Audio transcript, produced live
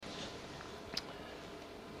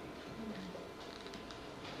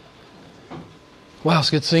Wow,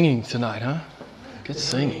 it's good singing tonight, huh? Good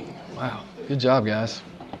singing. Wow. Good job, guys.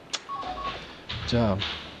 Good job.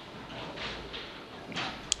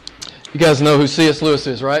 You guys know who C.S. Lewis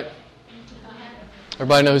is, right?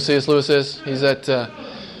 Everybody know who C.S. Lewis is? He's that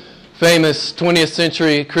famous 20th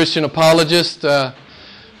century Christian apologist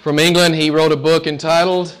from England. He wrote a book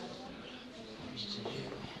entitled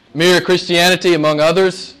Mere Christianity, among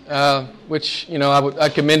others, which, I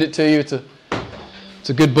commend it to you. It's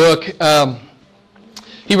a good book.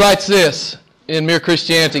 He writes this in Mere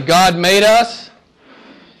Christianity: God made us.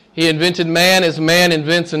 He invented man as man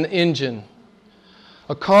invents an engine.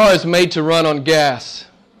 A car is made to run on gas,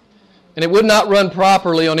 and it would not run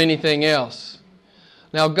properly on anything else.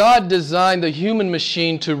 Now, God designed the human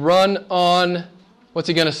machine to run on, what's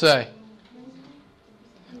he going to say?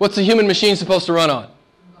 What's the human machine supposed to run on?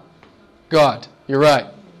 God. You're right.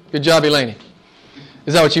 Good job, Elaine.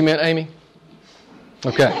 Is that what you meant, Amy?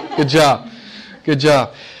 Okay. Good job. Good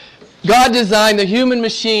job. God designed the human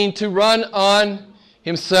machine to run on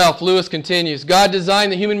himself. Lewis continues. God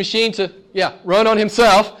designed the human machine to, run on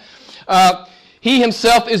himself. He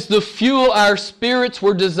himself is the fuel our spirits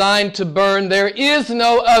were designed to burn. There is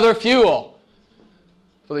no other fuel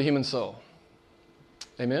for the human soul.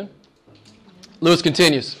 Amen? Lewis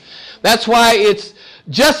continues. That's why it's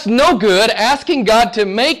just no good asking God to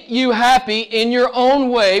make you happy in your own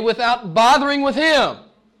way without bothering with Him.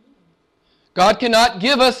 God cannot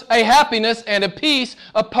give us a happiness and a peace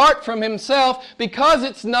apart from Himself because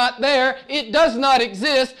it's not there. It does not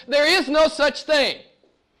exist. There is no such thing.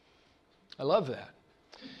 I love that.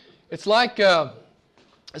 It's like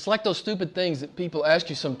those stupid things that people ask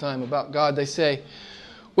you sometime about God. They say,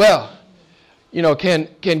 well,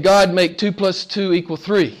 can God make 2 plus 2 equal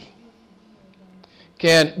 3?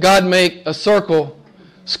 Can God make a circle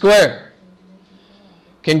square?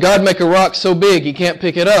 Can God make a rock so big you can't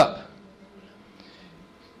pick it up?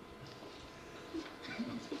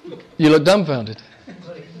 You look dumbfounded.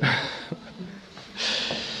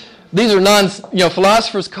 These are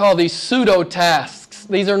philosophers call these pseudo-tasks.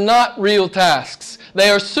 These are not real tasks. They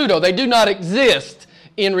are pseudo. They do not exist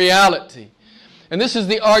in reality. And this is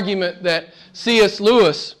the argument that C.S.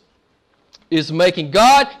 Lewis is making.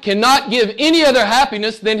 God cannot give any other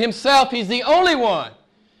happiness than Himself. He's the only one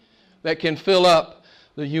that can fill up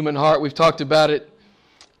the human heart. We've talked about it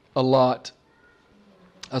a lot.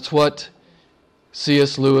 That's what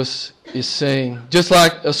C.S. Lewis is saying. Just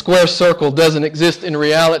like a square circle doesn't exist in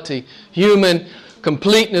reality, human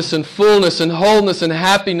completeness and fullness and wholeness and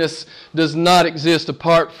happiness does not exist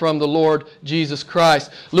apart from the Lord Jesus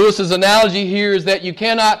Christ. Lewis's analogy here is that you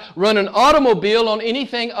cannot run an automobile on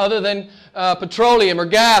anything other than petroleum or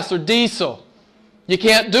gas or diesel. You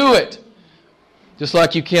can't do it. Just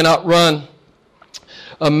like you cannot run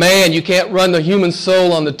a man, you can't run the human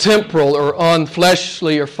soul on the temporal or on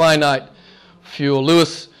fleshly or finite fuel.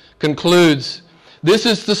 Lewis concludes, this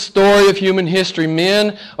is the story of human history.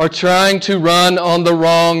 Men are trying to run on the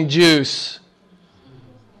wrong juice.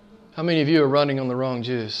 How many of you are running on the wrong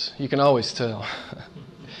juice? You can always tell.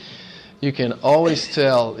 You can always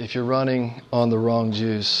tell if you're running on the wrong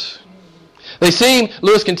juice.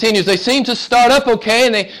 Lewis continues, they seem to start up okay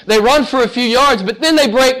and they run for a few yards, but then they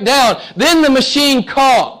break down. Then the machine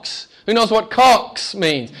conks. Who knows what conks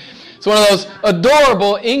means? It's one of those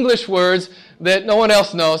adorable English words that no one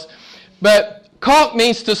else knows. But conk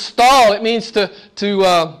means to stall. It means to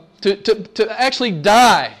actually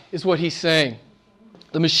die, is what he's saying.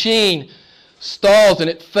 The machine stalls and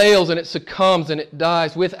it fails and it succumbs and it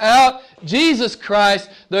dies. Without Jesus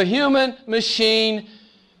Christ, the human machine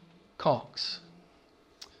conks.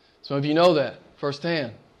 Some of you know that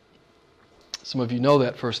firsthand. Some of you know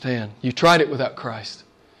that firsthand. You tried it without Christ.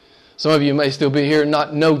 Some of you may still be here and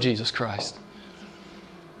not know Jesus Christ.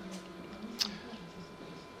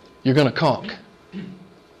 You're going to conk.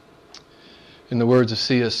 In the words of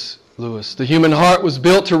C.S. Lewis, the human heart was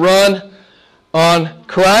built to run on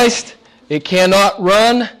Christ. It cannot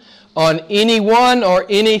run on anyone or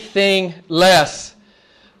anything less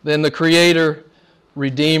than the Creator,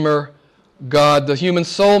 Redeemer, God. The human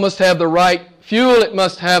soul must have the right fuel. It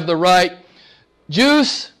must have the right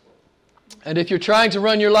juice. And if you're trying to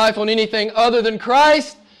run your life on anything other than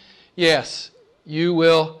Christ, yes, you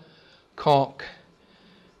will conk.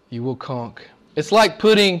 You will conk. It's like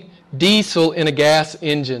putting diesel in a gas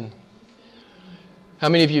engine. How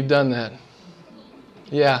many of you have done that?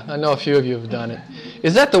 Yeah, I know a few of you have done it.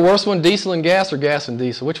 Is that the worst one, diesel and gas or gas and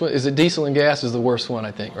diesel? Which one? Is it diesel and gas is the worst one,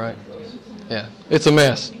 I think, right? Yeah, it's a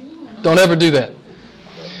mess. Don't ever do that.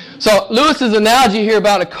 So Lewis's analogy here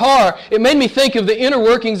about a car, it made me think of the inner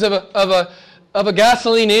workings of a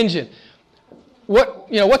gasoline engine.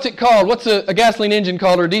 what's it called? What's a gasoline engine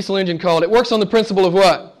called or a diesel engine called? It works on the principle of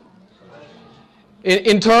what?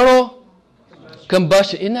 Internal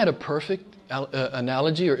combustion. Isn't that a perfect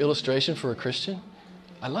analogy or illustration for a Christian?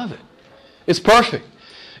 I love it. It's perfect.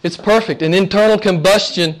 It's perfect. An internal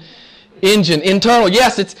combustion engine. Internal.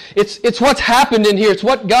 Yes, it's what's happened in here. It's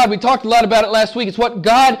what God, we talked a lot about it last week. It's what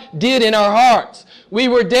God did in our hearts. We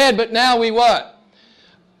were dead, but now we what?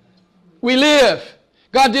 We live.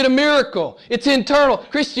 God did a miracle. It's internal.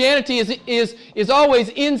 Christianity is always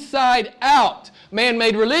inside out.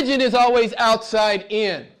 Man-made religion is always outside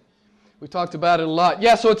in. We talked about it a lot.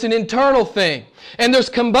 Yeah, so it's an internal thing. And there's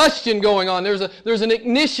combustion going on. There's an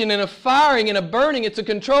ignition and a firing and a burning. It's a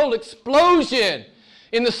controlled explosion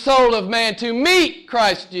in the soul of man to meet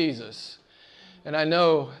Christ Jesus. And I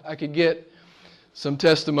know I could get some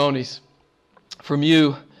testimonies from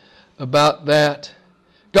you about that.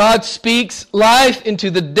 God speaks life into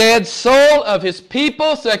the dead soul of His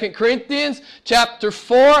people. 2 Corinthians chapter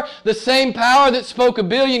 4. The same power that spoke a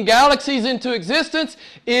billion galaxies into existence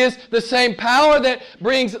is the same power that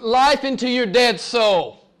brings life into your dead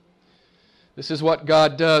soul. This is what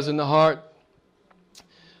God does in the hearts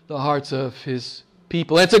of His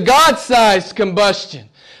people. It's a God-sized combustion.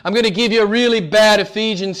 I'm going to give you a really bad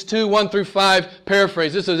Ephesians 2, 1 through 5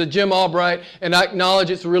 paraphrase. This is a Jim Albright, and I acknowledge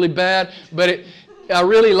it's really bad, but I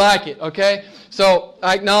really like it, okay? So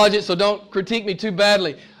I acknowledge it, so don't critique me too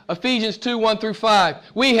badly. Ephesians 2, 1 through 5.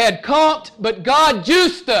 We had conked, but God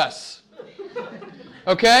juiced us.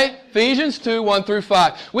 Okay? Ephesians 2, 1 through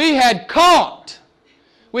 5. We had conked.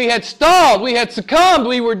 We had stalled. We had succumbed.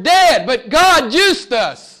 We were dead, but God juiced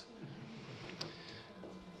us.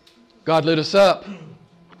 God lit us up.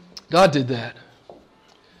 God did that.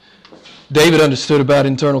 David understood about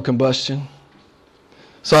internal combustion.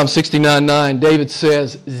 Psalm 69:9, David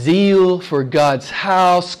says, zeal for God's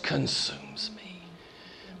house consumes me.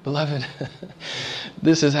 Beloved,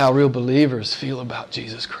 this is how real believers feel about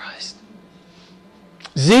Jesus Christ.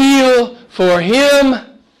 Zeal for Him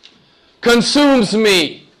consumes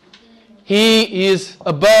me. He is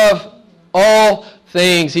above all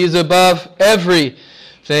things. He is above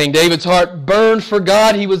everything. David's heart burned for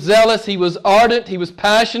God. He was zealous. He was ardent. He was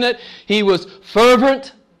passionate. He was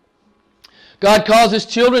fervent. God calls His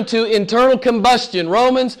children to internal combustion.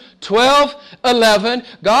 Romans 12:11.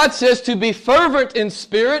 God says to be fervent in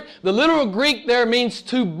spirit. The literal Greek there means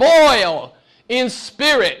to boil in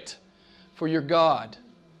spirit for your God.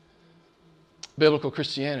 Biblical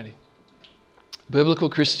Christianity. Biblical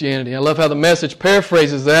Christianity. I love how the Message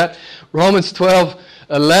paraphrases that. Romans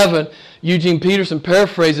 12:11. Eugene Peterson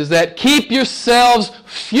paraphrases that. Keep yourselves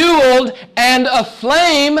fueled and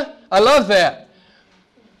aflame. I love that.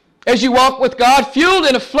 As you walk with God, fueled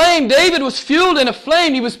in a flame. David was fueled in a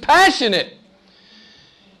flame. He was passionate.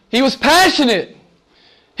 He was passionate.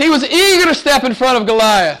 He was eager to step in front of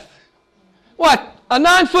Goliath. What? A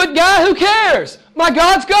 9-foot guy? Who cares? My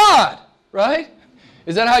God's God. Right?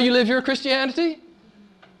 Is that how you live your Christianity?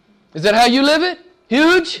 Is that how you live it?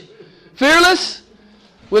 Huge? Fearless?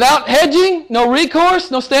 Without hedging? No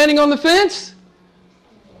recourse? No standing on the fence?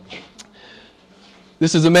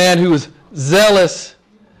 This is a man who was zealous.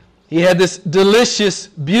 He had this delicious,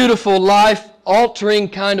 beautiful, life-altering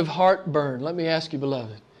kind of heartburn. Let me ask you,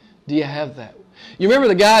 beloved, do you have that? You remember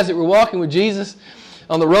the guys that were walking with Jesus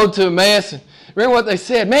on the road to Emmaus? And remember what they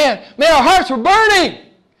said? Man, our hearts were burning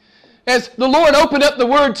as the Lord opened up the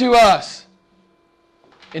Word to us.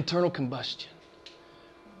 Internal combustion.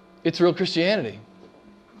 It's real Christianity.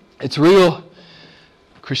 It's real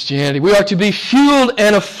Christianity. We are to be fueled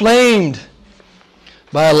and aflamed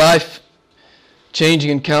by a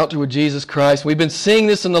life-changing encounter with Jesus Christ. We've been seeing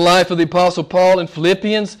this in the life of the Apostle Paul in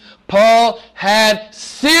Philippians. Paul had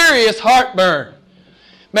serious heartburn.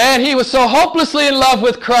 Man, he was so hopelessly in love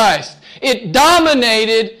with Christ. It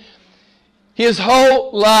dominated his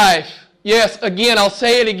whole life. Yes, again, I'll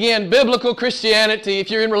say it again. Biblical Christianity,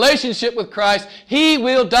 if you're in relationship with Christ, He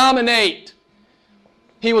will dominate.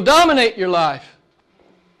 He will dominate your life.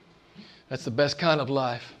 That's the best kind of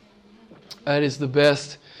life. That is the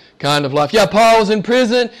best kind of life. Yeah, Paul was in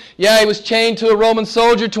prison. Yeah, he was chained to a Roman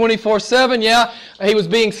soldier 24/7. Yeah, he was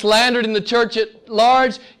being slandered in the church at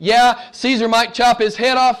large. Yeah, Caesar might chop his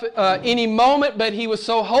head off any moment, but he was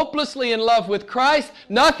so hopelessly in love with Christ,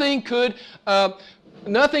 nothing could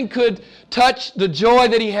touch the joy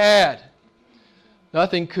that he had.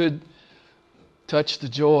 Nothing could touch the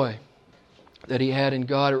joy that he had in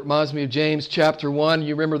God. It reminds me of James chapter 1.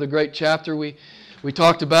 You remember the great chapter? We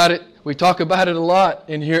talked about it. We talk about it a lot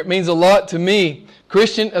in here. It means a lot to me.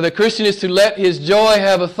 The Christian is to let his joy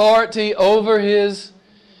have authority over his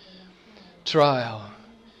trial.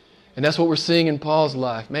 And that's what we're seeing in Paul's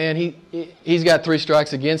life. Man, he's got 3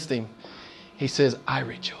 strikes against him. He says, I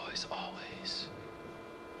rejoice always.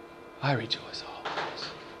 I rejoice always.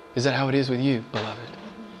 Is that how it is with you, beloved?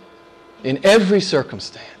 In every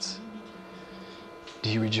circumstance, do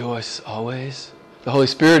you rejoice always? The Holy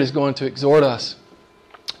Spirit is going to exhort us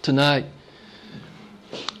tonight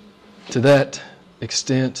to that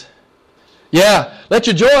extent. Yeah, let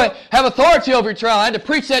your joy have authority over your trial. I had to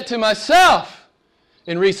preach that to myself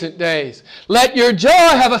in recent days. Let your joy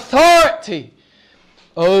have authority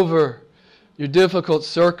over your difficult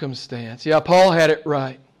circumstance. Yeah, Paul had it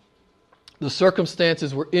right. The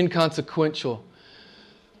circumstances were inconsequential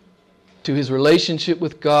to his relationship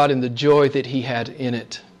with God and the joy that he had in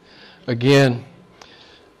it. Again,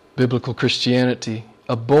 biblical Christianity,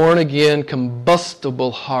 a born-again,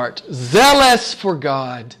 combustible heart, zealous for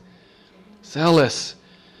God, zealous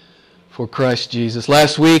for Christ Jesus.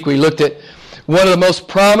 Last week we looked at one of the most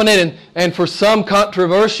prominent and for some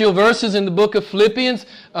controversial verses in the book of Philippians,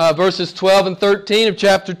 verses 12 and 13 of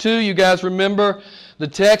chapter 2. You guys remember the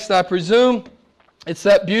text, I presume. It's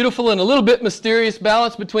that beautiful and a little bit mysterious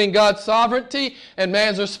balance between God's sovereignty and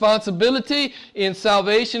man's responsibility in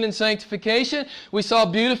salvation and sanctification. We saw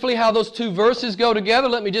beautifully how those 2 verses go together.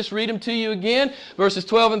 Let me just read them to you again. Verses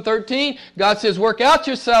 12 and 13. God says, work out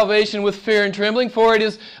your salvation with fear and trembling, for it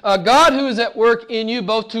is God who is at work in you,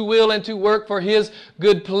 both to will and to work for His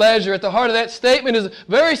good pleasure. At the heart of that statement is a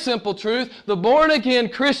very simple truth. The born-again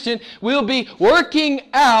Christian will be working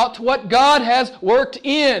out what God has worked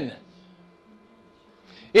in.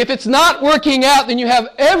 If it's not working out, then you have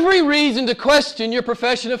every reason to question your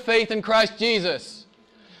profession of faith in Christ Jesus.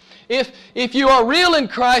 If you are real in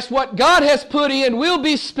Christ, what God has put in will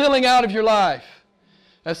be spilling out of your life.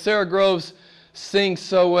 As Sarah Groves sings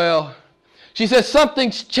so well. She says,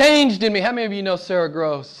 something's changed in me. How many of you know Sarah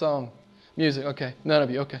Groves' song? Music? Okay. None of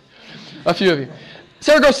you. Okay. A few of you.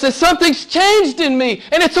 Sarah Groves says, something's changed in me,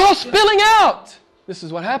 and it's all spilling out. This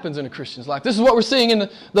is what happens in a Christian's life. This is what we're seeing in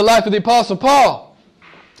the life of the Apostle Paul.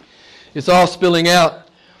 It's all spilling out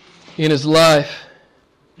in his life.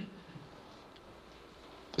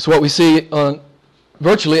 It's what we see on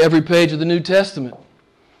virtually every page of the New Testament.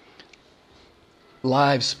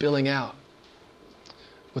 Lives spilling out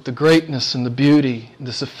with the greatness and the beauty and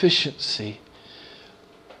the sufficiency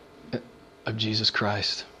of Jesus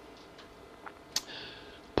Christ.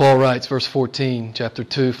 Paul writes, verse 14, chapter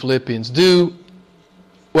 2, Philippians, wait a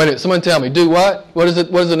minute, someone tell me, do what? What is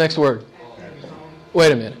the next word?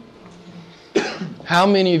 Wait a minute. How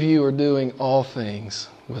many of you are doing all things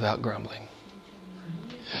without grumbling?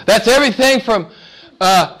 That's everything from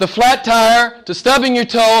the flat tire to stubbing your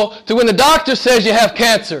toe to when the doctor says you have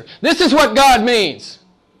cancer. This is what God means.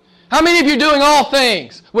 How many of you are doing all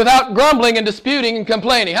things without grumbling and disputing and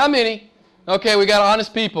complaining? How many? Okay, we got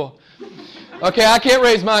honest people. Okay, I can't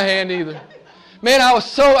raise my hand either. Man, I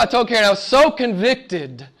told Karen, I was so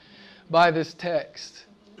convicted by this text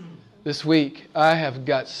this week. I have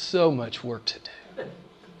got so much work to do.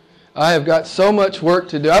 I have got so much work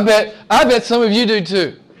to do. I bet some of you do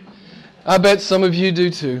too. I bet some of you do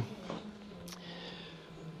too.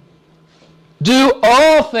 Do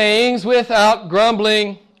all things without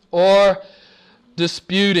grumbling or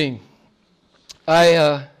disputing.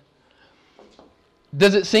 Does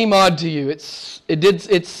it seem odd to you? It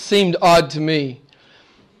seemed odd to me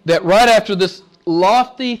that right after this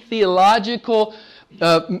lofty theological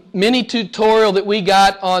mini tutorial that we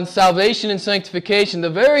got on salvation and sanctification, the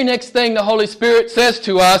very next thing the Holy Spirit says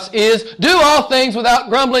to us is, do all things without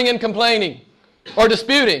grumbling and complaining or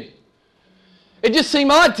disputing. It just seemed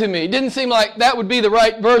odd to me. It didn't seem like that would be the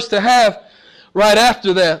right verse to have right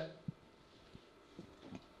after that.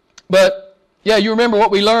 But yeah, you remember what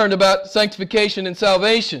we learned about sanctification and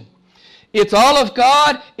salvation. It's all of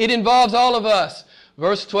God. It involves all of us.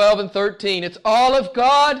 Verse 12 and 13. It's all of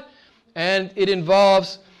God. And it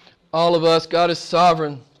involves all of us. God is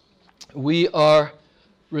sovereign. We are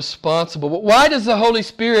responsible. But why does the Holy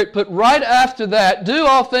Spirit put right after that, do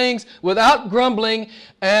all things without grumbling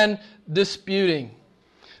and disputing?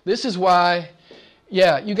 This is why,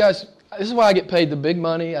 you guys, this is why I get paid the big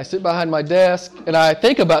money. I sit behind my desk and I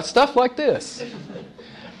think about stuff like this.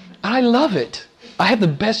 I love it. I have the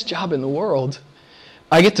best job in the world.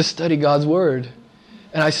 I get to study God's Word.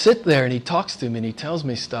 And I sit there and He talks to me and He tells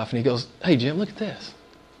me stuff and He goes, hey Jim, look at this.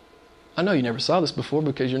 I know you never saw this before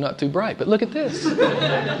because you're not too bright, but look at this. and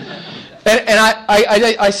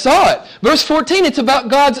I saw it. Verse 14, it's about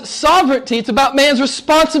God's sovereignty. It's about man's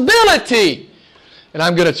responsibility. And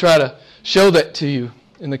I'm going to try to show that to you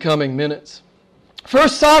in the coming minutes.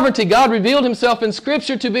 First, sovereignty. God revealed Himself in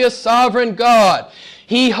Scripture to be a sovereign God.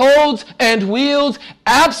 He holds and wields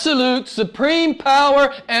absolute supreme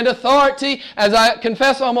power and authority. As I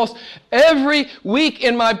confess almost every week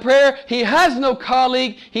in my prayer, He has no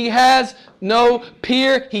colleague. He has no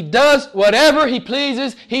peer. He does whatever He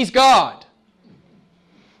pleases. He's God.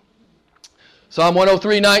 Psalm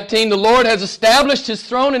 103:19, the Lord has established His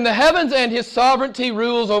throne in the heavens, and His sovereignty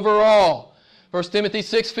rules over all. 1 Timothy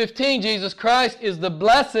 6:15, Jesus Christ is the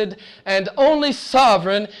blessed and only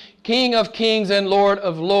sovereign King of kings and Lord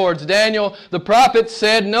of lords. Daniel the prophet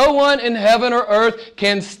said, no one in heaven or earth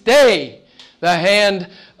can stay the hand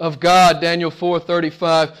of God. Daniel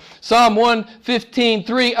 4:35. Psalm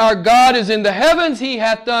 115:3, our God is in the heavens. He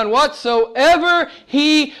hath done whatsoever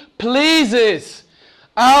He pleases.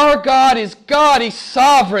 Our God is God. He's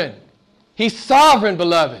sovereign. He's sovereign,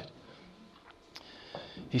 beloved.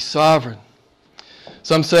 He's sovereign.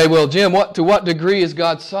 Some say, well, Jim, to what degree is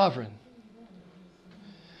God sovereign?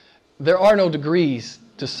 There are no degrees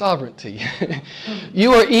to sovereignty.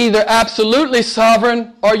 You are either absolutely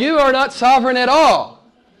sovereign or you are not sovereign at all.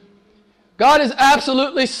 God is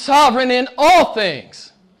absolutely sovereign in all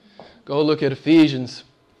things. Go look at Ephesians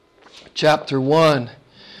chapter 1.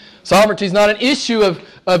 Sovereignty is not an issue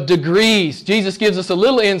of degrees. Jesus gives us a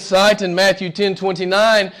little insight in Matthew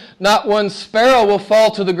 10:29. Not one sparrow will fall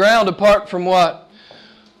to the ground apart from what?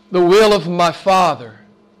 The will of my Father.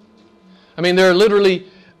 I mean, there are literally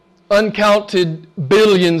uncounted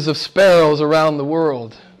billions of sparrows around the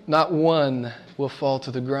world. Not one will fall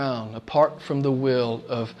to the ground apart from the will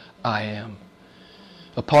of I am.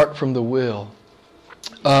 Apart from the will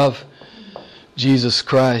of Jesus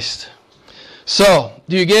Christ. So,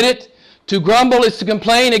 do you get it? To grumble is to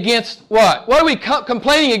complain against what? What are we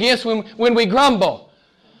complaining against when we grumble?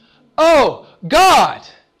 Oh, God.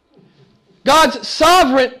 God's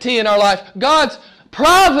sovereignty in our life. God's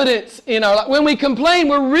providence in our life. When we complain,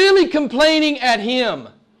 we're really complaining at Him.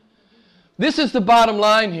 This is the bottom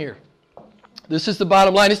line here. This is the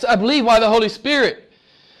bottom line. It's, I believe, why the Holy Spirit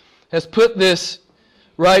has put this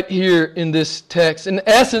right here in this text. In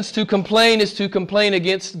essence, to complain is to complain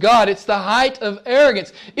against God. It's the height of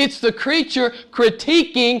arrogance. It's the creature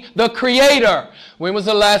critiquing the Creator. When was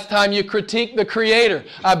the last time you critiqued the Creator?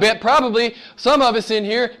 I bet probably some of us in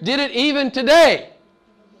here did it even today.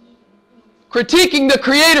 Critiquing the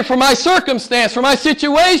Creator for my circumstance, for my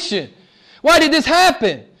situation. Why did this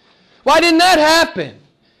happen? Why didn't that happen?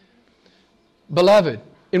 Beloved,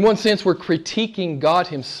 in one sense, we're critiquing God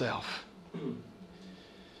Himself.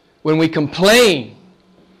 When we complain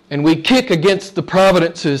and we kick against the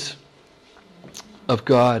providences of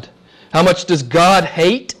God. How much does God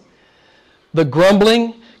hate the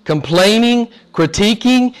grumbling, complaining,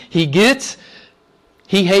 critiquing He gets?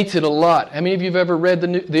 He hates it a lot. How many of you have ever read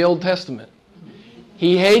the Old Testament?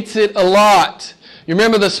 He hates it a lot. You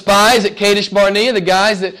remember the spies at Kadesh Barnea, the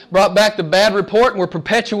guys that brought back the bad report and were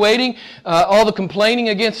perpetuating all the complaining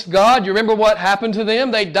against God? You remember what happened to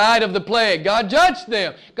them? They died of the plague. God judged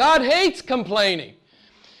them. God hates complaining.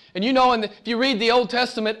 And you know, if you read the Old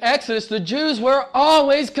Testament Exodus, the Jews were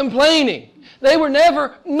always complaining. They were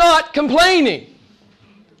never not complaining.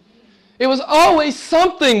 It was always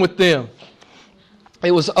something with them.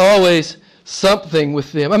 It was always something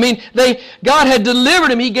with them. I mean, God had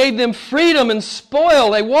delivered them. He gave them freedom and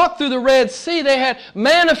spoil. They walked through the Red Sea. They had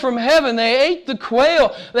manna from heaven. They ate the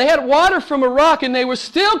quail. They had water from a rock, and they were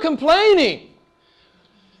still complaining.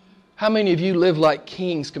 How many of you live like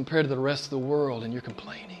kings compared to the rest of the world, and you're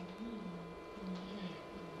complaining?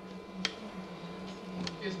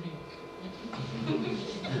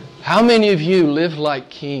 How many of you live like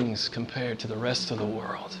kings compared to the rest of the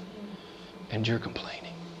world, and you're complaining?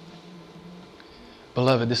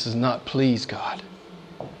 Beloved, this does not please God.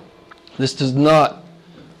 This does not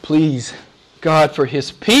please God for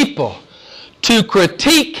His people to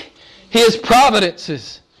critique His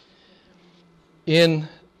providences in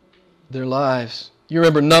their lives. You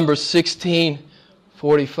remember Numbers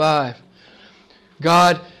 16:45.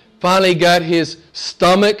 God finally got His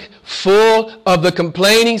stomach full of the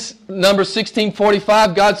complaining. Numbers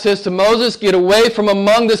 16:45, God says to Moses, get away from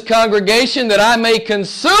among this congregation that I may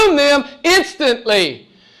consume them instantly.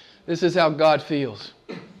 This is how God feels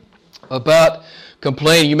about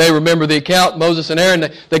complaining. You may remember the account, Moses and Aaron,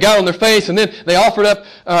 they got on their face and then they offered up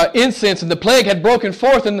incense, and the plague had broken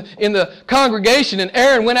forth in the congregation, and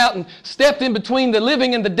Aaron went out and stepped in between the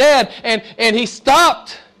living and the dead, and he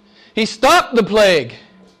stopped the plague.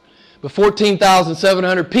 But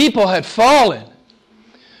 14,700 people had fallen.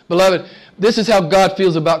 Beloved, this is how God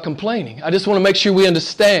feels about complaining. I just want to make sure we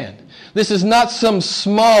understand. This is not some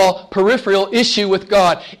small peripheral issue with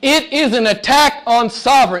God. It is an attack on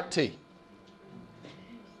sovereignty.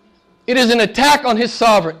 It is an attack on His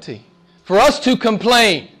sovereignty for us to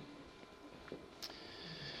complain.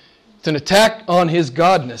 It's an attack on His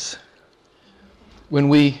godness when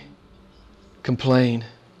we complain.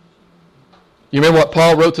 You remember what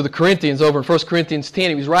Paul wrote to the Corinthians over in 1 Corinthians 10.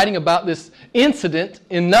 He was writing about this incident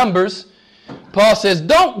in Numbers. Paul says,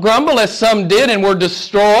 "Don't grumble as some did and were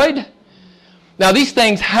destroyed." Now these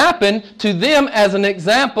things happened to them as an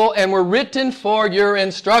example and were written for your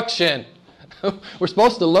instruction. We're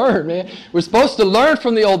supposed to learn, man. We're supposed to learn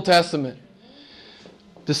from the Old Testament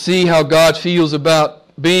to see how God feels about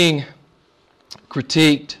being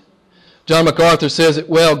critiqued. John MacArthur says it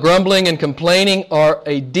well, grumbling and complaining are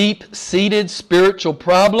a deep-seated spiritual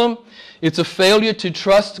problem. It's a failure to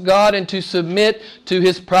trust God and to submit to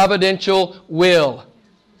His providential will.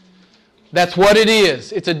 That's what it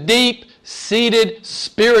is. It's a deep-seated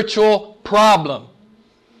spiritual problem.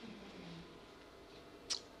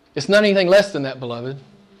 It's not anything less than that, beloved.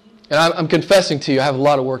 And I'm confessing to you, I have a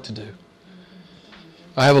lot of work to do.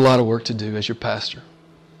 I have a lot of work to do as your pastor.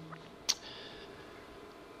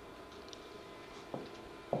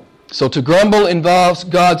 So to grumble involves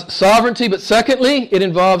God's sovereignty, but secondly, it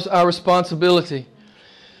involves our responsibility.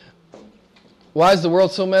 Why is the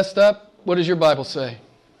world so messed up? What does your Bible say?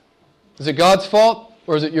 Is it God's fault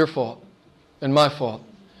or is it your fault and my fault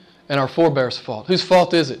and our forebears' fault? Whose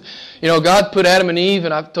fault is it? You know, God put Adam and Eve,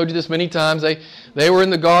 and I've told you this many times, they were in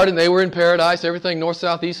the garden, they were in paradise, everything north,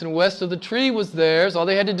 south, east, and west of the tree was theirs. All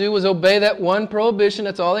they had to do was obey that one prohibition.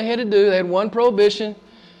 That's all they had to do. They had one prohibition.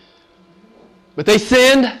 But they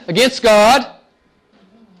sinned against God.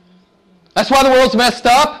 That's why the world's messed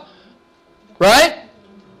up. Right?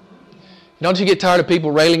 Don't you get tired of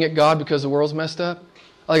people railing at God because the world's messed up?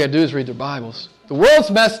 All you got to do is read their Bibles. The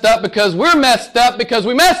world's messed up because we're messed up because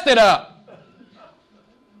we messed it up.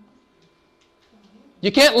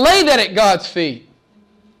 You can't lay that at God's feet.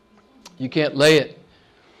 You can't lay it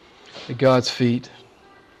at God's feet.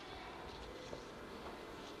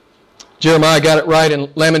 Jeremiah got it right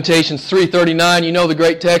in Lamentations 3:39. You know the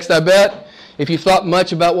great text, I bet. If you've thought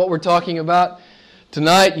much about what we're talking about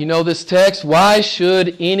tonight, you know this text. Why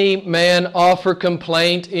should any man offer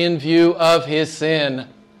complaint in view of his sin?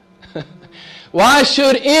 Why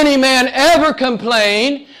should any man ever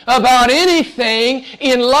complain about anything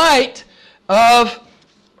in light of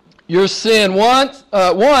your sin? One,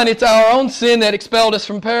 it's our own sin that expelled us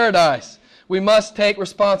from paradise. We must take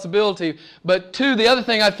responsibility. But two, the other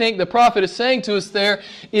thing I think the prophet is saying to us there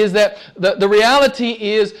is that the reality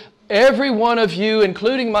is every one of you,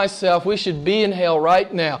 including myself, we should be in hell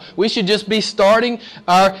right now. We should just be starting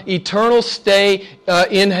our eternal stay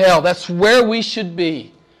in hell. That's where we should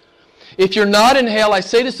be. If you're not in hell, I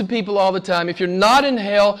say this to people all the time, if you're not in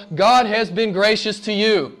hell, God has been gracious to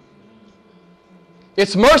you.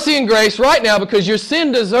 It's mercy and grace right now because your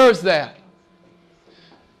sin deserves that.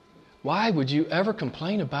 Why would you ever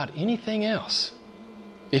complain about anything else?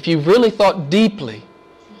 If you really thought deeply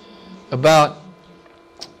about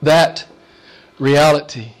that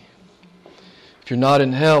reality. If you're not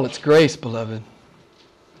in hell, it's grace, beloved.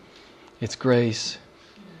 It's grace.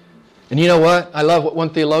 And you know what? I love what one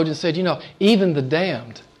theologian said. You know, even the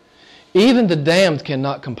damned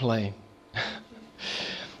cannot complain.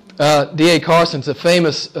 D.A. Carson's a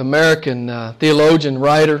famous American theologian,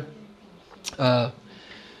 writer.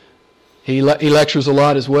 He lectures a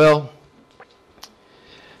lot as well.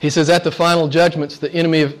 He says, at the final judgments, the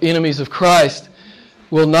enemies of Christ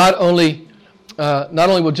will not only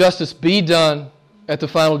will justice be done at the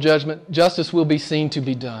final judgment, justice will be seen to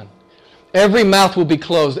be done. Every mouth will be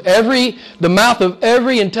closed. The mouth of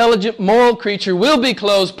every intelligent, moral creature will be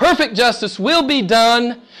closed. Perfect justice will be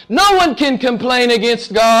done. No one can complain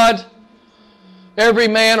against God. Every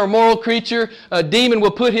man or moral creature, a demon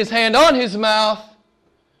will put his hand on his mouth.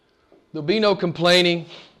 There'll be no complaining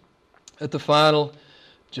at the final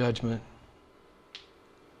judgment.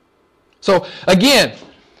 So, again,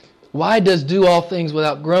 why does do all things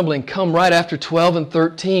without grumbling come right after 12 and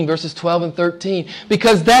 13, verses 12 and 13?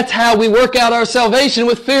 Because that's how we work out our salvation,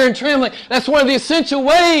 with fear and trembling. That's one of the essential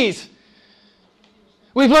ways.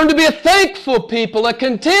 We've learned to be a thankful people, a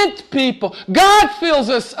content people. God fills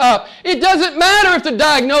us up. It doesn't matter if the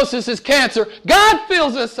diagnosis is cancer. God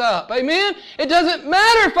fills us up. Amen? It doesn't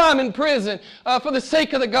matter if I'm in prison for the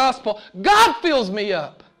sake of the gospel. God fills me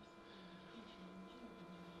up.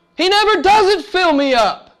 He never doesn't fill me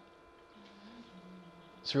up.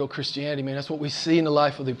 It's real Christianity, man. That's what we see in the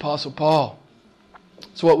life of the Apostle Paul.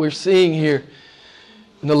 It's what we're seeing here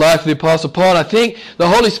in the life of the Apostle Paul. And I think the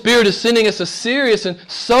Holy Spirit is sending us a serious and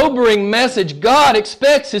sobering message. God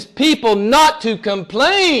expects His people not to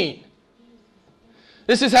complain.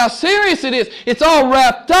 This is how serious it is. It's all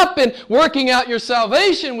wrapped up in working out your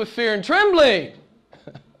salvation with fear and trembling.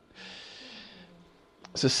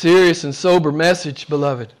 It's a serious and sober message,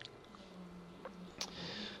 beloved.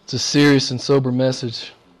 It's a serious and sober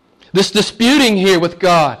message. This disputing here with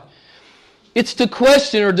God, it's to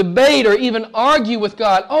question or debate or even argue with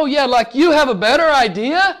God. Oh yeah, like you have a better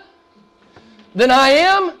idea than I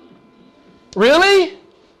am? Really?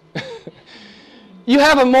 You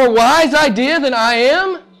have a more wise idea than I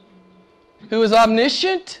am, who is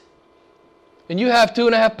omniscient? And you have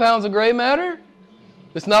 2.5 pounds of gray matter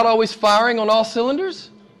that's not always firing on all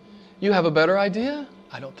cylinders? You have a better idea?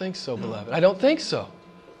 I don't think so, beloved. I don't think so.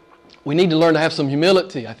 We need to learn to have some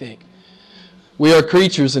humility, I think. We are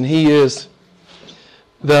creatures and He is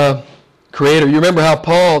the Creator. You remember how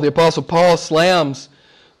Paul, the Apostle Paul, slams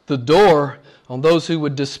the door on those who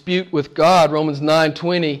would dispute with God. Romans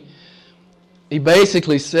 9:20. He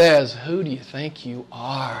basically says, who do you think you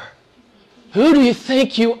are? Who do you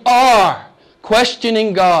think you are?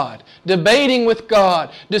 Questioning God, debating with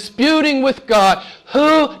God, disputing with God.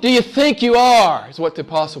 Who do you think you are? Is what the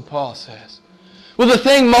Apostle Paul says. Will the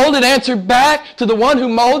thing molded answer back to the one who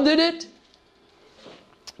molded it?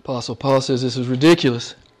 Apostle Paul says this is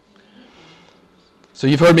ridiculous. So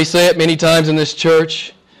you've heard me say it many times in this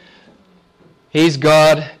church. He's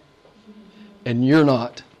God and you're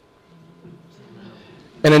not.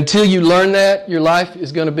 And until you learn that, your life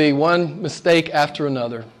is going to be one mistake after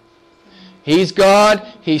another. He's God,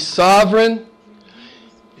 He's sovereign,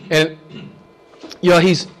 and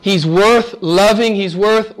He's worth loving, He's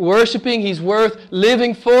worth worshiping, He's worth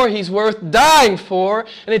living for, He's worth dying for.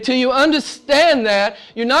 And until you understand that,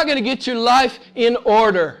 you're not going to get your life in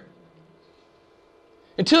order.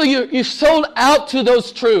 Until you've sold out to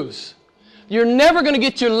those truths, you're never going to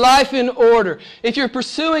get your life in order. If you're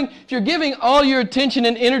giving all your attention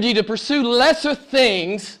and energy to pursue lesser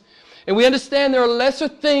things, and we understand there are lesser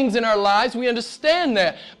things in our lives, we understand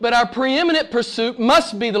that. But our preeminent pursuit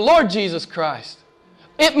must be the Lord Jesus Christ.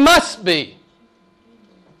 It must be.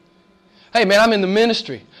 Hey man, I'm in the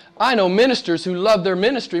ministry. I know ministers who love their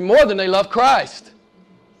ministry more than they love Christ.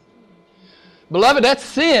 Beloved, that's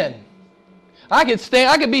sin. I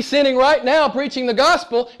could be sinning right now preaching the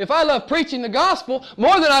gospel if I love preaching the gospel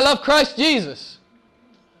more than I love Christ Jesus.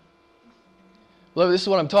 Beloved, this is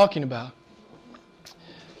what I'm talking about.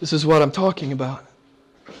 This is what I'm talking about.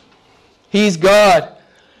 He's God.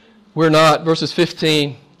 We're not. Verses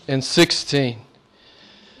 15 and 16.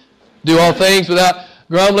 Do all things without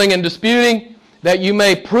grumbling and disputing, that you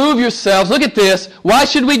may prove yourselves. Look at this. Why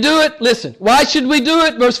should we do it? Listen. Why should we do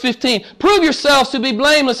it? Verse 15. Prove yourselves to be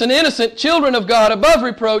blameless and innocent, children of God, above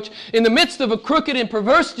reproach, in the midst of a crooked and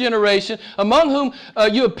perverse generation, among whom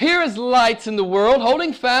you appear as lights in the world,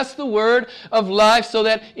 holding fast the word of life, so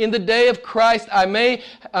that in the day of Christ I may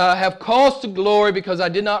have cause to glory, because I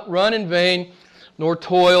did not run in vain, nor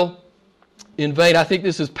toil in vain. I think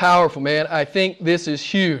this is powerful, man. I think this is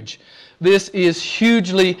huge. This is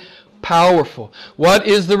hugely powerful. What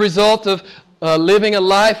is the result of living a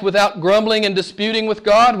life without grumbling and disputing with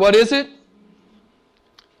God? What is it?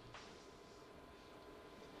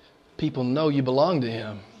 People know you belong to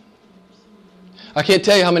Him. I can't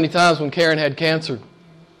tell you how many times when Karen had cancer,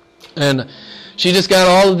 and she just got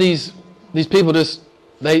all of these people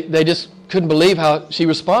they just couldn't believe how she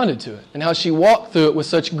responded to it and how she walked through it with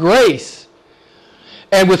such grace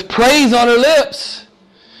and with praise on her lips.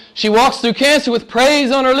 She walks through cancer with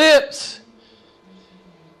praise on her lips.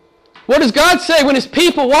 What does God say when His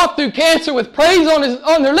people walk through cancer with praise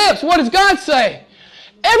on their lips? What does God say?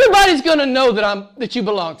 Everybody's going to know that you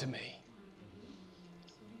belong to me.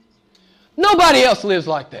 Nobody else lives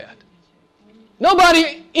like that.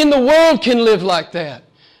 Nobody in the world can live like that.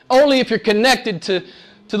 Only if you're connected to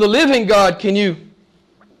the living God can you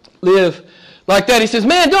live like that. He says,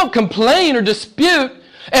 man, don't complain or dispute,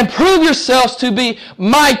 and prove yourselves to be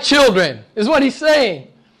my children, is what He's saying.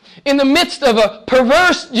 In the midst of a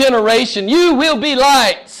perverse generation, you will be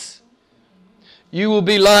lights. You will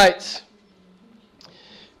be lights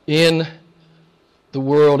in the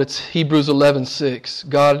world. It's Hebrews 11:6.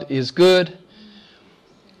 God is good.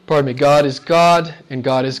 God is God and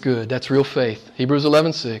God is good. That's real faith. Hebrews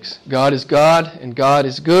 11:6. God is God and God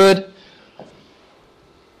is good.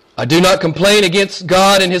 I do not complain against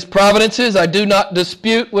God and His providences. I do not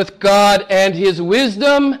dispute with God and His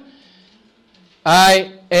wisdom.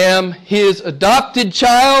 I am His adopted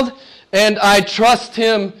child, and I trust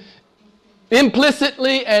Him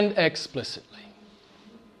implicitly and explicitly.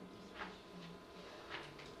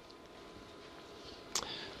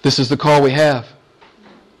 This is the call we have.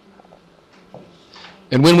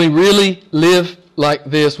 And when we really live like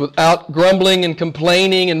this, without grumbling and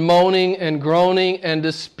complaining and moaning and groaning and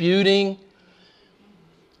disputing,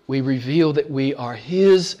 we reveal that we are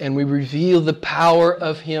His, and we reveal the power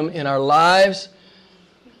of Him in our lives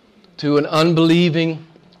to an unbelieving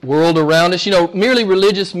world around us. You know, merely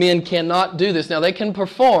religious men cannot do this. Now, they can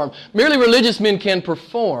perform. Merely religious men can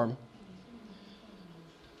perform.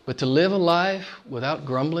 But to live a life without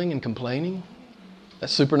grumbling and complaining,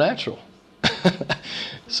 that's supernatural.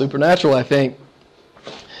 Supernatural, I think.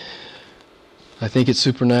 I think it's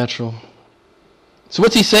supernatural. So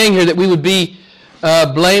what's he saying here? That we would be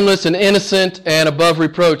blameless and innocent and above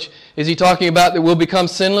reproach. Is he talking about that we'll become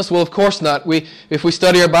sinless? Well, of course not. If we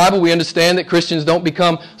study our Bible, we understand that Christians don't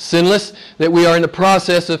become sinless, that we are in the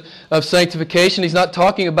process of sanctification. He's not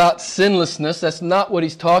talking about sinlessness. That's not what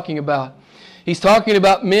he's talking about. He's talking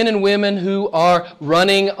about men and women who are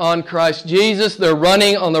running on Christ Jesus. They're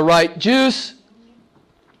running on the right juice.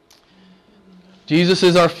 Jesus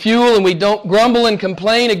is our fuel, and we don't grumble and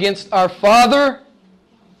complain against our Father.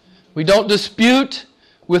 We don't dispute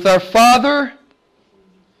with our Father.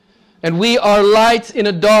 And we are lights in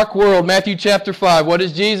a dark world. Matthew chapter 5. What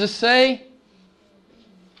does Jesus say?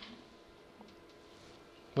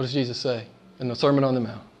 What does Jesus say in the Sermon on the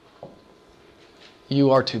Mount?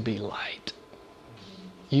 You are to be light.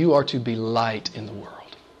 You are to be light in the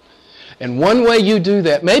world. And one way you do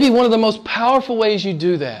that, maybe one of the most powerful ways you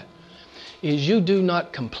do that, is you do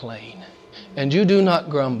not complain, and you do not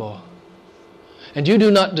grumble, and you do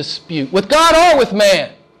not dispute with God or with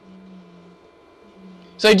man.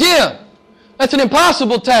 Say, Jim, that's an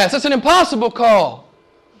impossible task. That's an impossible call.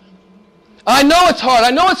 I know it's hard. I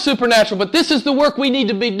know it's supernatural, but this is the work we need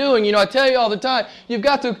to be doing. You know, I tell you all the time, you've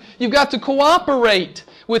got to cooperate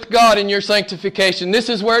with God in your sanctification. This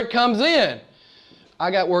is where it comes in. I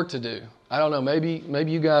got work to do. I don't know,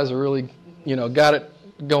 maybe you guys are really, got it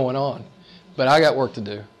going on. But I got work to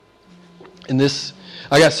do. And this,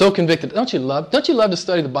 I got so convicted. Don't you love to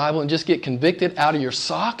study the Bible and just get convicted out of your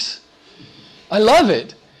socks? I love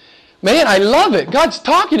it. Man, I love it. God's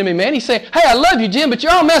talking to me, man. He's saying, hey, I love you, Jim, but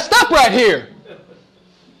you're all messed up right here.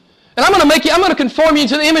 And I'm going to conform you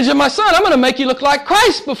to the image of my Son. I'm going to make you look like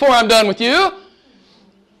Christ before I'm done with you.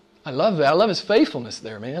 I love that. I love His faithfulness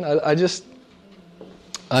there, man. I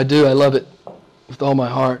do. I love it with all my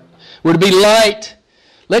heart. We're to be light.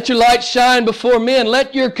 Let your light shine before men.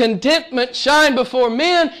 Let your contentment shine before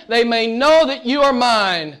men. They may know that you are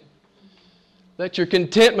mine. Let your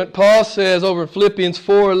contentment, Paul says over in Philippians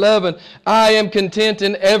 4:11, I am content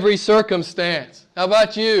in every circumstance. How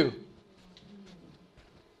about you?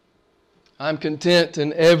 I'm content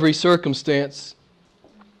in every circumstance.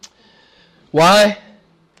 Why?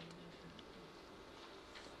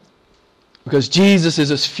 Because Jesus is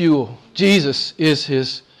His fuel. Jesus is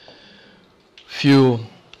His fuel.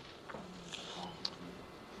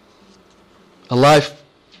 A life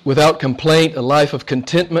without complaint, a life of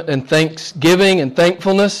contentment and thanksgiving and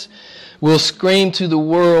thankfulness will scream to the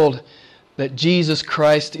world that Jesus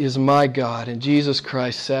Christ is my God and Jesus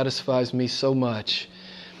Christ satisfies me so much.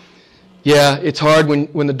 Yeah, it's hard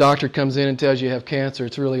when the doctor comes in and tells you have cancer.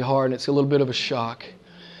 It's really hard and it's a little bit of a shock.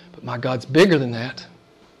 But my God's bigger than that.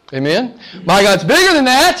 Amen? My God's bigger than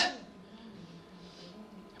that.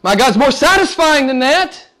 My God's more satisfying than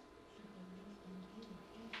that.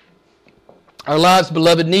 Our lives,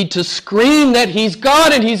 beloved, need to scream that He's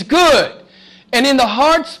God and He's good. And in the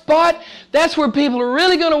hard spot, that's where people are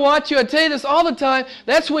really going to watch you. I tell you this all the time.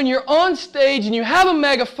 That's when you're on stage and you have a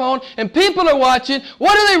megaphone and people are watching.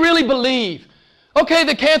 What do they really believe? Okay,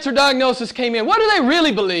 the cancer diagnosis came in. What do they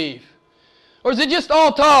really believe? Or is it just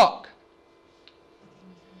all talk?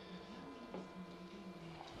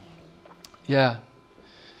 Yeah.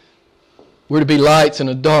 We're to be lights in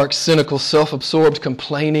a dark, cynical, self-absorbed,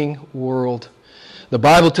 complaining world. The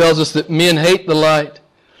Bible tells us that men hate the light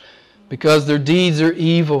because their deeds are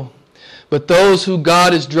evil. But those who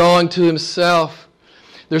God is drawing to Himself,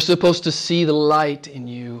 they're supposed to see the light in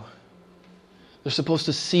you. They're supposed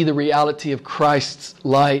to see the reality of Christ's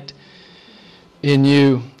light in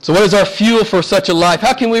you. So what is our fuel for such a life?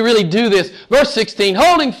 How can we really do this? Verse 16,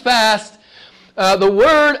 holding fast the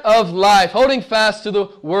word of life. Holding fast to the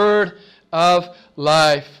word of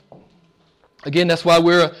life. Again, that's why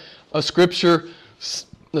we're a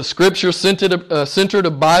scripture-centered, a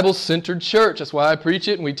Bible-centered church. That's why I preach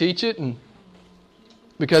it and we teach it, and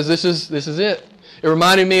because this is it. It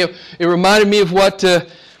reminded me of what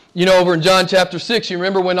over in John chapter 6. You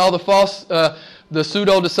remember when all the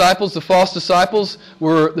pseudo disciples, the false disciples,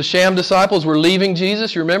 the sham disciples were leaving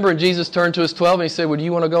Jesus. You remember, and Jesus turned to His 12 and He said, "Well, do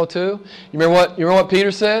you want to go too?" You remember what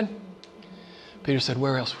Peter said? Peter said,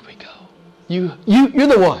 "Where else would we go? You're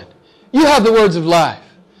the one. You have the words of life.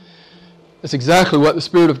 That's exactly what the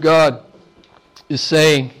Spirit of God is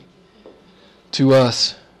saying to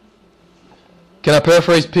us. Can I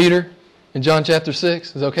paraphrase Peter in John chapter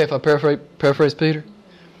 6? Is it okay if I paraphrase Peter?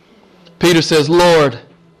 Peter says, Lord,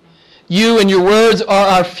 you and your words are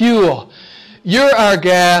our fuel. You're our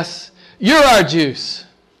gas. You're our juice.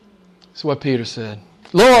 That's what Peter said.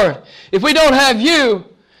 Lord, if we don't have you,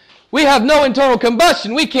 we have no internal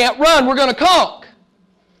combustion. We can't run. We're going to conk.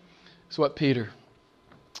 That's what Peter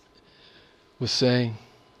was saying.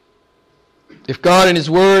 If God and His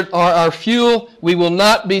Word are our fuel, we will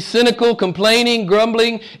not be cynical, complaining,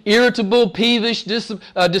 grumbling, irritable, peevish,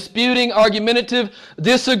 disputing, argumentative,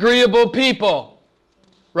 disagreeable people.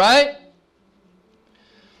 Right?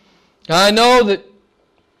 I know that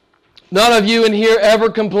none of you in here ever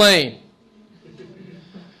complain.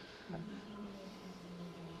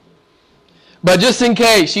 But just in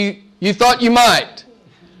case you thought you might,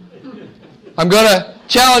 I'm going to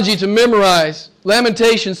challenge you to memorize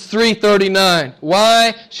Lamentations 3:39.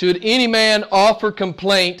 Why should any man offer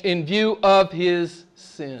complaint in view of his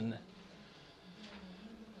sin?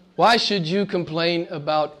 Why should you complain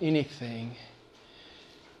about anything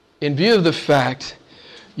in view of the fact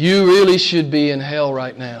you really should be in hell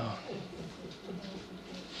right now?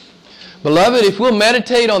 Beloved, if we'll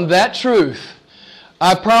meditate on that truth,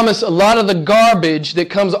 I promise a lot of the garbage that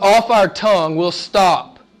comes off our tongue will stop.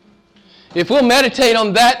 If we'll meditate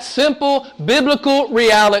on that simple biblical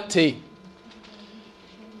reality.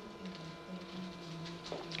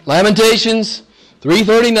 Lamentations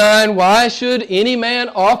 3:39, why should any man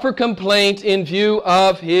offer complaint in view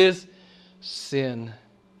of his sin?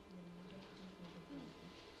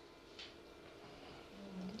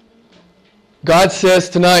 God says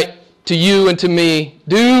tonight to you and to me,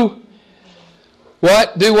 do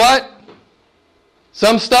what? Do what?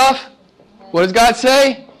 Some stuff? What does God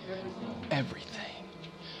say? Everything.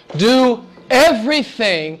 Do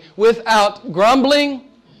everything without grumbling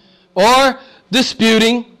or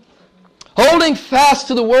disputing, holding fast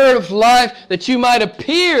to the word of life that you might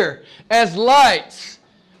appear as lights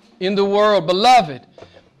in the world. Beloved,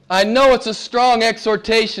 I know it's a strong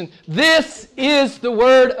exhortation. This is the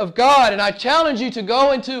Word of God, and I challenge you to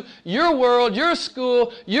go into your world, your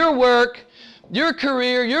school, your work, your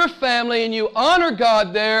career, your family, and you honor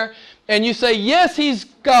God there, and you say, yes, He's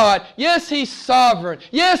God. Yes, He's sovereign.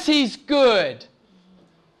 Yes, He's good.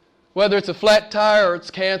 Whether it's a flat tire or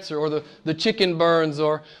it's cancer or the chicken burns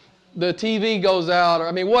or the TV goes out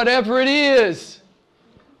or, whatever it is.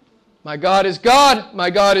 My God is God. My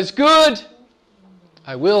God is good.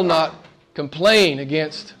 I will not complain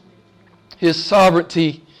against His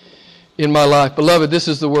sovereignty in my life. Beloved, this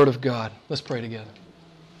is the Word of God. Let's pray together.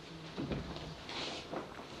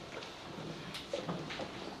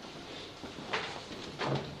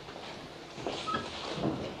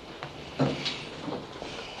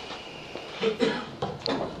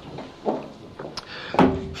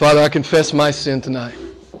 Father, I confess my sin tonight.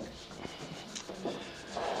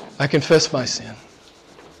 I confess my sin.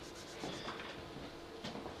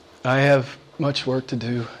 I have much work to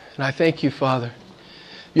do. And I thank you, Father.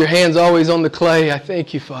 Your hand's always on the clay. I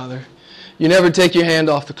thank you, Father. You never take your hand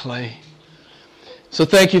off the clay. So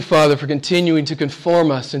thank you, Father, for continuing to conform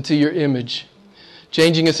us into your image,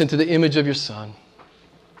 changing us into the image of your Son.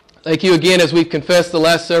 Thank you again, as we've confessed the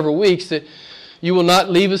last several weeks, that you will not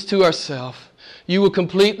leave us to ourselves. You will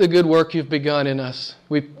complete the good work you've begun in us.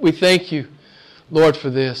 We thank you, Lord, for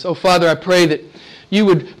this. Oh, Father, I pray that you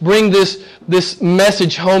would bring this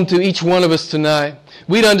message home to each one of us tonight.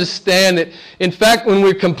 We'd understand that, in fact, when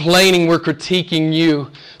we're complaining, we're critiquing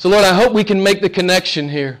you. So, Lord, I hope we can make the connection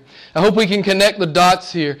here. I hope we can connect the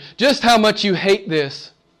dots here. Just how much you hate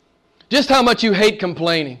this. Just how much you hate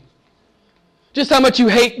complaining. Just how much you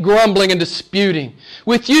hate grumbling and disputing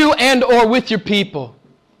with you and or with your people.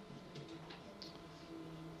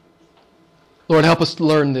 Lord, help us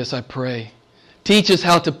learn this, I pray. Teach us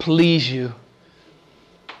how to please you.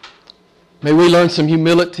 May we learn some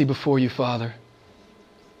humility before you, Father.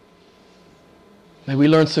 May we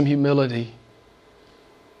learn some humility.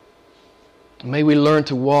 May we learn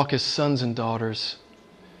to walk as sons and daughters.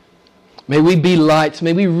 May we be lights.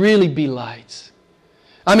 May we really be lights.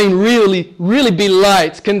 Really, really be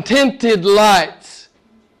lights. Contented lights.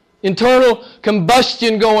 Internal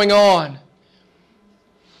combustion going on.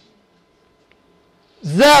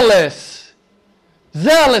 Zealous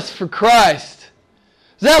for Christ,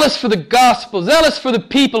 zealous for the gospel, zealous for the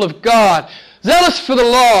people of God, zealous for the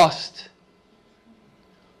lost.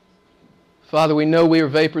 Father, we know we are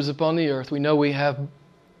vapors upon the earth. We know we have,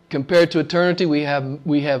 compared to eternity, we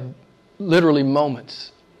have literally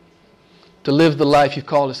moments. to live the life You've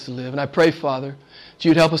called us to live. And I pray, Father, that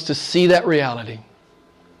You'd help us to see that reality.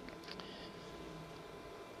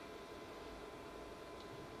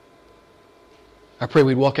 I pray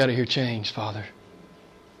we'd walk out of here changed, Father.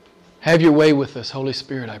 Have Your way with us, Holy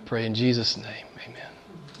Spirit, I pray in Jesus' name. Amen.